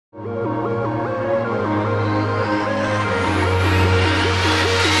Yeah.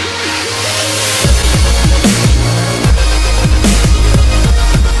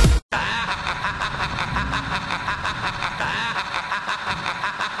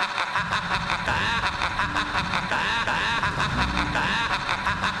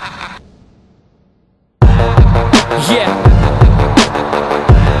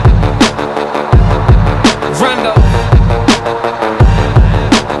 Randall.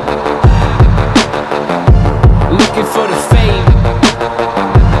 Looking for the fame.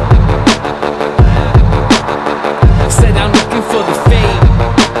 Said I'm looking for the fame.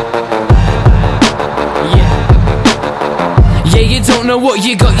 Yeah, you don't know what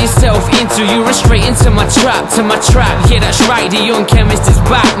you got yourself into. You run straight into my trap, Yeah, that's right, the young chemist is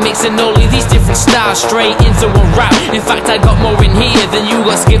back, mixing all of these different styles straight into one rap. In fact, I got more in here than you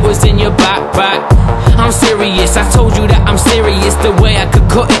got skittles in your backpack. I'm serious, I told you that I'm serious. The way I could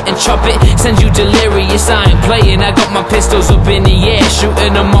cut it and chop it, send you delirious. I ain't playing, I got my pistols up in the air,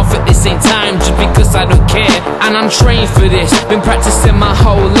 shooting them off at the same time, just because I don't care. And I'm trained for this, been practicing my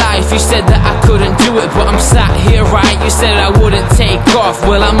whole life. You said that I couldn't do it, but I'm sat here right. You said I wouldn't take off,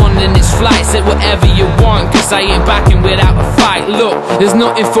 well I'm on the next flight. Said whatever you want, cause I ain't backing without a fight. Look, there's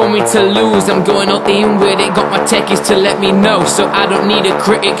nothing for me to lose, I'm going all in with it. Got my techies to let me know, so I don't need a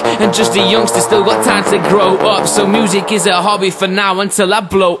critic. And just a youngster, still got time to grow up. So music is a hobby for now until I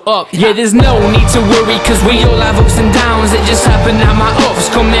blow up. Yeah, there's no need to worry, cause we all have ups and downs. It just happened that my ups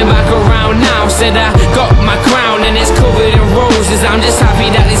coming back around now. Said I got my crown and it's covered in roses. I'm just happy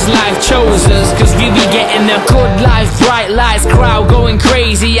that this life chose us, cause we be getting a good life, bright lights, crowd going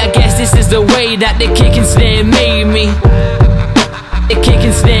crazy. I guess this is the way that the kick and snare made me. The kick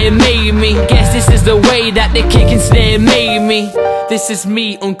and snare made me. Guess this is the way that the kick and snare made me. This is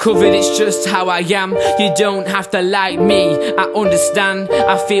me uncovered, it's just how I am. You don't have to like me, I understand.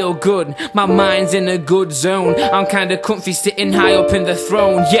 I feel good, my mind's in a good zone. I'm kinda comfy sitting high up in the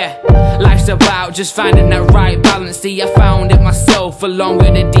throne. Yeah, life's about just finding that right balance. See, I found it myself along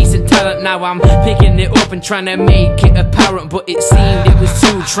with a decent talent. Now I'm picking it up and trying to make it apparent, but it seemed it was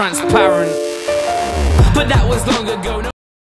too transparent. But that was long ago.